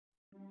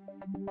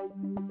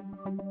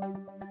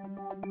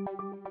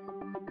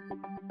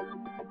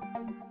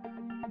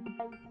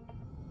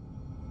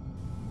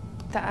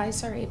The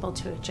eyes are able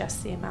to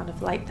adjust the amount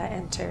of light that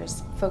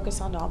enters, focus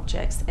on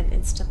objects, and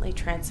instantly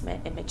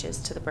transmit images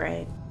to the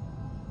brain.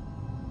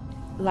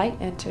 Light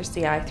enters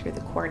the eye through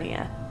the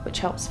cornea, which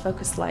helps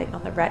focus light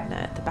on the retina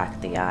at the back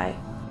of the eye.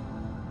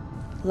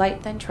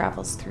 Light then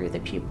travels through the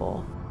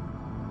pupil.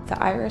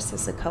 The iris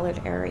is a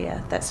colored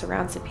area that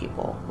surrounds the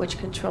pupil, which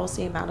controls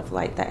the amount of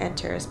light that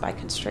enters by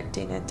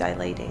constricting and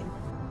dilating.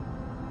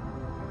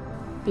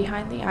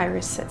 Behind the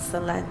iris sits the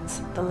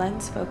lens. The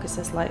lens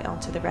focuses light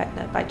onto the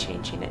retina by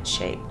changing its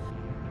shape.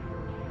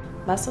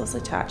 Muscles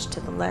attached to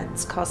the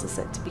lens causes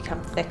it to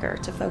become thicker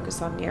to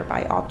focus on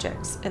nearby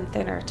objects and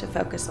thinner to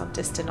focus on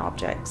distant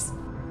objects.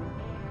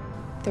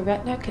 The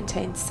retina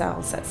contains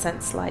cells that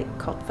sense light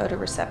called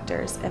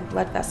photoreceptors and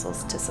blood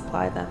vessels to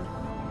supply them.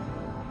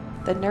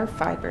 The nerve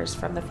fibers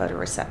from the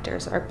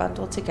photoreceptors are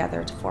bundled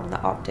together to form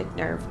the optic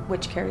nerve,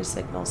 which carries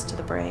signals to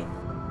the brain.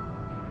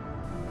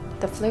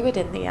 The fluid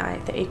in the eye,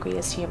 the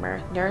aqueous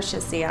humor,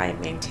 nourishes the eye and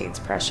maintains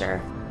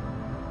pressure.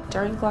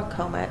 During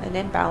glaucoma, an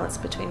imbalance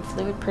between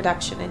fluid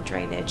production and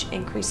drainage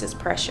increases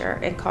pressure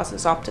and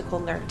causes optical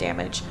nerve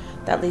damage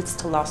that leads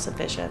to loss of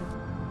vision.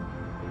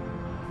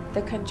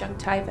 The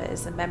conjunctiva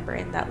is a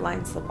membrane that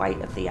lines the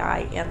white of the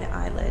eye and the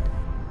eyelid.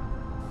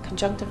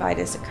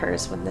 Conjunctivitis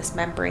occurs when this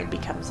membrane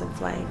becomes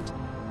inflamed.